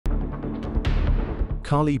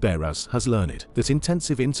Caliber.Az has learned that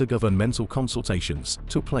intensive intergovernmental consultations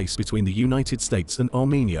took place between the United States and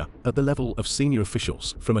Armenia at the level of senior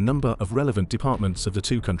officials from a number of relevant departments of the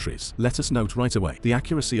two countries. Let us note right away, the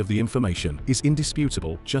accuracy of the information is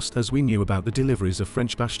indisputable, just as we knew about the deliveries of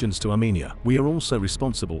French bastions to Armenia. We are also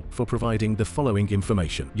responsible for providing the following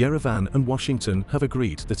information. Yerevan and Washington have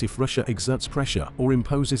agreed that if Russia exerts pressure or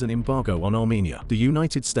imposes an embargo on Armenia, the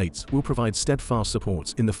United States will provide steadfast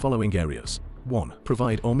support in the following areas. 1.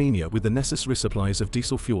 Provide Armenia with the necessary supplies of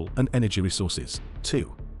diesel fuel and energy resources.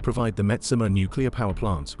 2. Provide the Metsamar nuclear power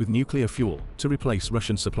plant with nuclear fuel to replace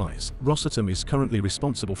Russian supplies. Rosatom is currently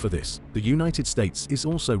responsible for this. The United States is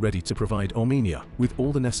also ready to provide Armenia with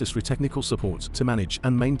all the necessary technical support to manage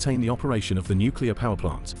and maintain the operation of the nuclear power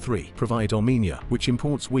plant. 3. Provide Armenia, which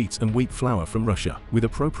imports wheat and wheat flour from Russia, with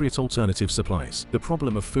appropriate alternative supplies. The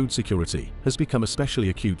problem of food security has become especially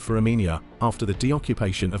acute for Armenia after the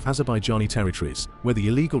deoccupation of Azerbaijani territories, where the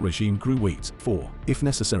illegal regime grew wheat. 4. If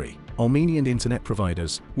necessary, Armenian internet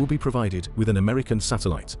providers will be provided with an American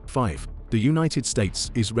satellite. 5. The United States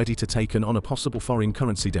is ready to take on a possible foreign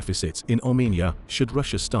currency deficit in Armenia should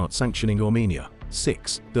Russia start sanctioning Armenia.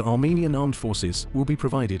 6. The Armenian armed forces will be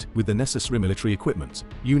provided with the necessary military equipment,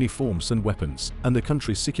 uniforms and weapons, and the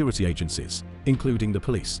country's security agencies, including the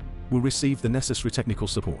police, will receive the necessary technical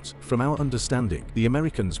support. From our understanding, the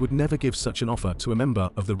Americans would never give such an offer to a member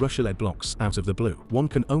of the Russia-led blocs out of the blue. One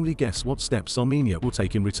can only guess what steps Armenia will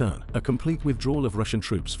take in return: a complete withdrawal of Russian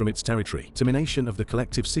troops from its territory, termination of the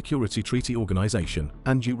Collective Security Treaty Organization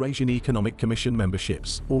and Eurasian Economic Commission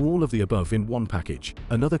memberships, or all of the above in one package.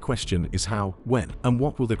 Another question is how, when, and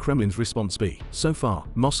what will the Kremlin's response be? So far,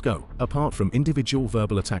 Moscow, apart from individual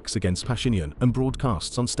verbal attacks against Pashinyan and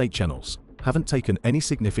broadcasts on state channels, haven't taken any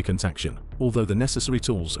significant action, although the necessary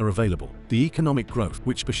tools are available. The economic growth,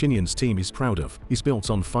 which Pashinyan's team is proud of, is built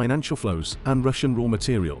on financial flows and Russian raw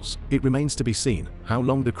materials. It remains to be seen how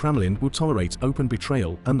long the Kremlin will tolerate open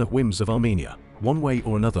betrayal and the whims of Armenia. One way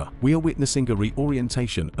or another, we are witnessing a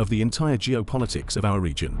reorientation of the entire geopolitics of our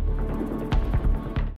region.